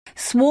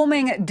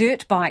Swarming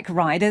dirt bike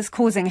riders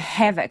causing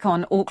havoc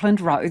on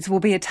Auckland roads will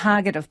be a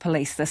target of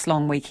police this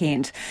long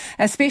weekend.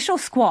 A special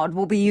squad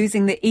will be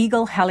using the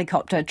Eagle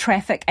helicopter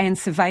traffic and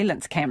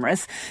surveillance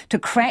cameras to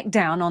crack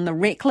down on the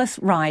reckless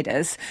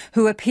riders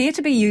who appear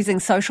to be using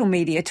social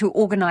media to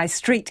organise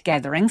street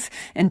gatherings,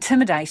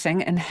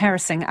 intimidating and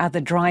harassing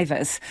other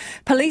drivers.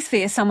 Police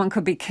fear someone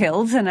could be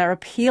killed and are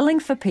appealing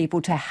for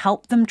people to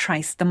help them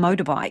trace the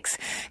motorbikes.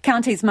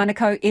 County's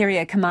Manukau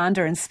Area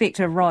Commander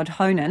Inspector Rod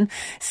Honan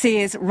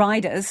says riders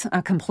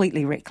are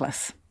completely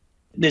reckless.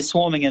 They're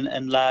swarming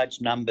in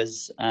large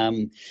numbers,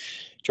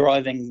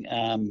 driving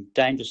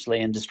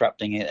dangerously and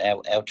disrupting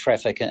our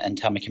traffic in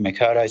Tamaki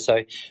Makaurau.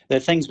 So the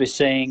things we're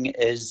seeing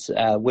is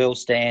wheel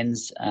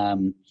stands,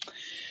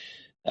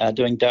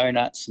 doing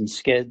donuts and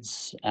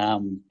skids,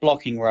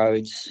 blocking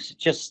roads,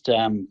 just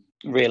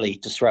really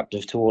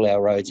disruptive to all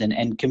our roads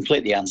and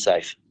completely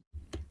unsafe.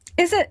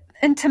 Is it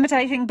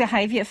intimidating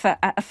behaviour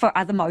for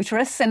other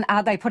motorists, and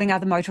are they putting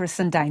other motorists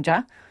in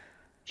danger?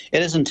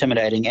 It is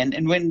intimidating,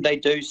 and when they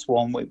do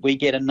swarm, we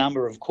get a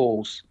number of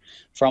calls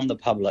from the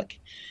public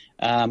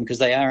because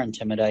they are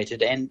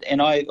intimidated. And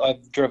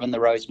I've driven the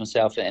roads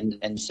myself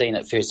and seen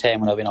it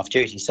firsthand when I've been off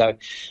duty, so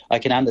I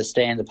can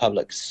understand the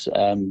public's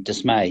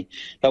dismay.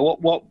 But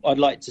what I'd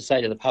like to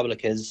say to the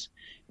public is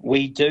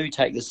we do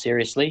take this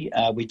seriously.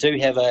 We do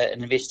have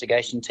an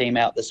investigation team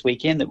out this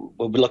weekend that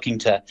will be looking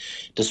to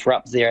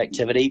disrupt their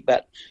activity.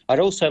 But I'd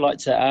also like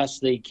to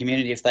ask the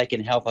community if they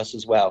can help us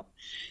as well.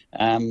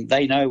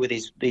 They know where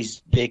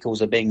these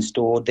vehicles are being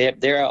stored.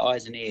 They're our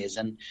eyes and ears.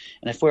 And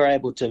if we're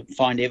able to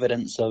find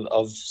evidence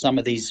of some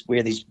of these,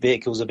 where these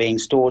vehicles are being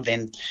stored,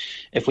 then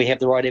if we have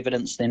the right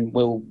evidence, then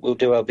we'll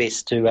do our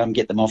best to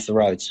get them off the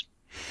roads.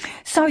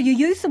 So you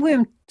use the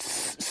word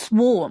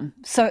swarm,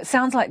 so it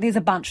sounds like there's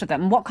a bunch of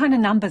them. What kind of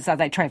numbers are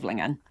they travelling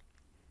in?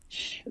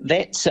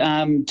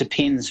 That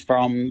depends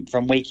from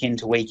weekend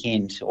to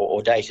weekend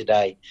or day to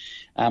day.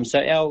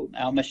 So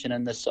our mission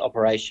in this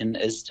operation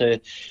is to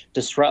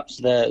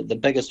disrupt the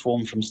biggest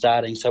swarm from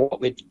starting. So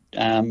what we're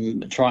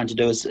trying to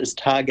do is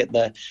target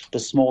the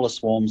smaller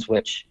swarms,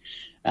 which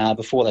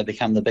before they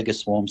become the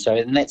biggest swarm. So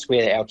and that's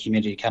where our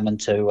community come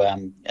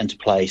into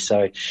play.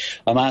 So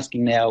I'm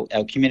asking now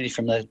our community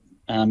from the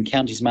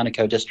county's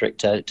Manukau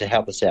district to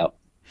help us out.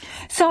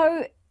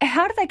 So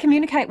how do they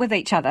communicate with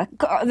each other?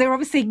 They're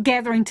obviously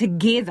gathering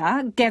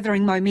together,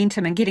 gathering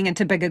momentum and getting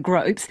into bigger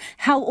groups.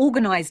 How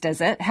organised is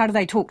it? How do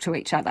they talk to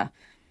each other?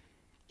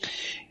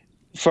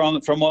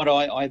 From what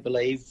I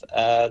believe,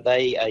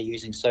 they are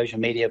using social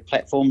media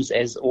platforms,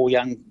 as all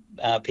young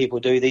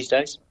people do these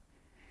days.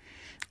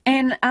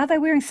 And are they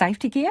wearing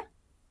safety gear?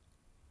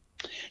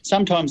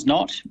 Sometimes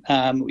not.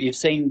 You've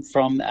seen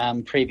from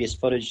previous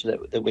footage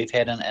that we've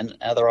had in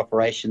other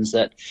operations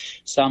that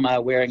some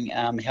are wearing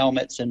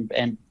helmets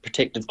and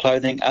protective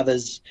clothing.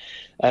 Others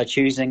are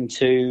choosing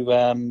to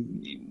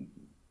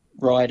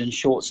ride in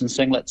shorts and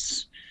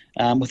singlets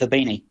with a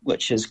beanie,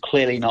 which is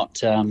clearly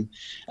not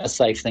a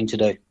safe thing to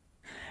do.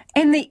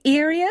 And the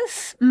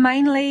areas,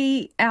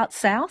 mainly out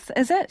south,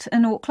 is it,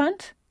 in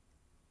Auckland?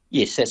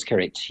 Yes, that's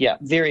correct. Yeah,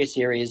 various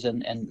areas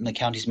in the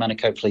county's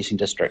Manukau Policing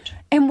District.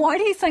 And why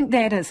do you think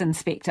that is,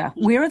 Inspector?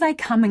 Where are they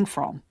coming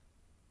from?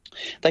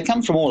 They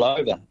come from all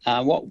over.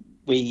 What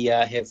we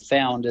have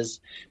found is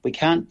we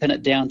can't pin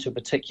it down to a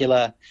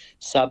particular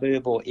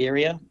suburb or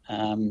area.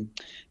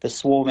 The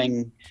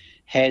swarming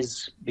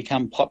has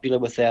become popular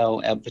with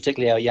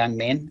particularly our young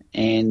men,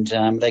 and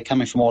they're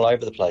coming from all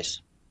over the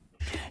place.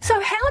 So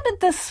how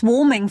did this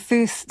swarming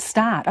first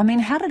start? I mean,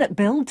 how did it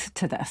build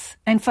to this?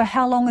 And for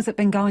how long has it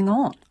been going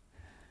on?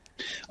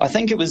 I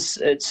think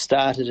it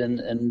started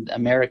in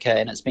America,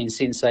 and it's been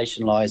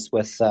sensationalised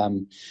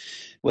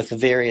with the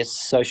various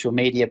social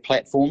media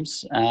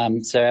platforms.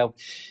 So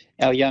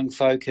our young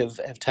folk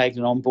have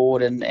taken it on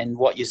board, and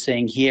what you're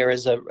seeing here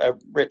is a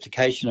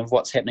replication of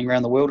what's happening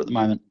around the world at the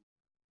moment.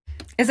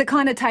 Is it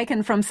kind of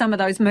taken from some of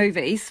those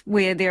movies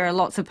where there are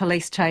lots of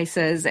police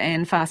chases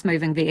and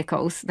fast-moving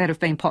vehicles that have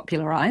been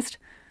popularised?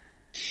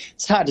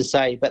 It's hard to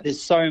say, but there's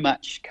so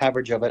much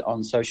coverage of it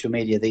on social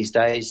media these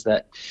days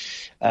that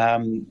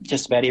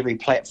just about every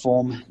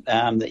platform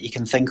that you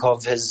can think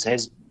of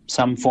has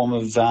some form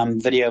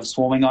of video of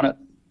swarming on it.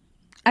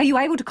 Are you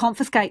able to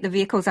confiscate the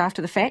vehicles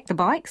after the fact, the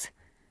bikes?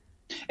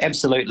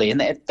 Absolutely,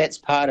 and that's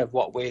part of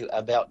what we're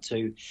about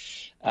to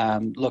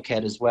look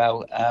at as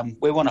well.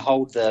 We want to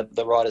hold the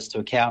riders to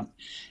account,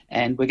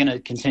 and we're going to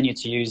continue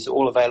to use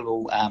all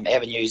available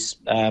avenues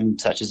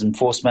such as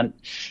enforcement,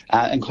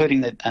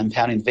 including the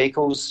impounding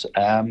vehicles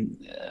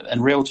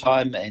in real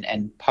time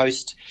and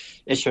post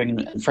issuing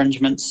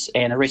infringements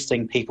and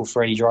arresting people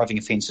for any driving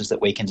offences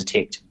that we can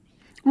detect.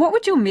 What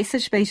would your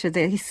message be to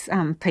these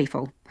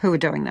people who are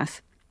doing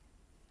this?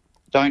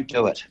 Don't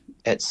do it.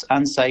 It's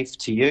unsafe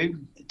to you,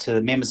 to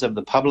the members of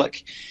the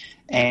public,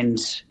 and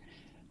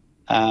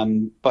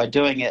by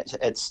doing it,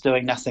 it's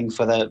doing nothing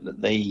for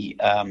the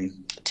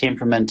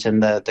temperament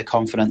and the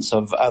confidence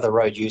of other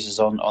road users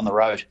on the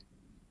road.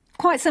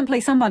 Quite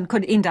simply, someone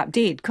could end up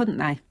dead, couldn't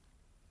they?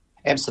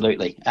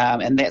 Absolutely,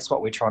 and that's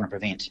what we're trying to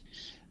prevent.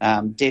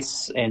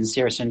 deaths and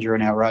serious injury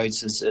on our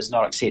roads is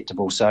not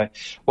acceptable. So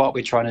what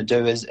we're trying to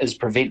do is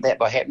prevent that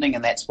by happening,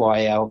 and that's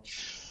why our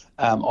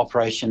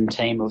operation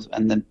team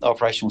and the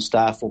operational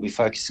staff will be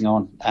focusing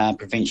on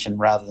prevention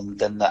rather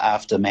than the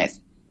aftermath.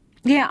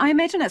 Yeah, I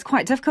imagine it's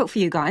quite difficult for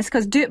you guys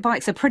because dirt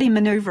bikes are pretty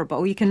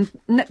manoeuvrable. You can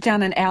nip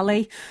down an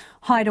alley,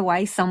 hide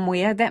away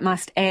somewhere. That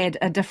must add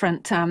a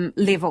different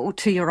level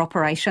to your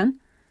operation.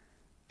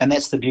 And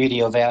that's the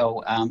beauty of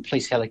our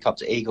police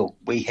helicopter Eagle.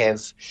 We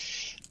have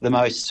the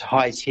most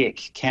high-tech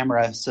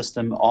camera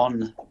system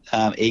on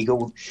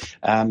Eagle.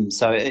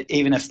 So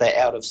even if they're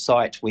out of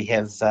sight, we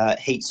have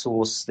heat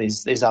source.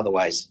 There's other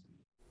ways.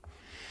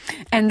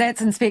 And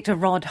that's Inspector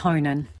Rod Honan.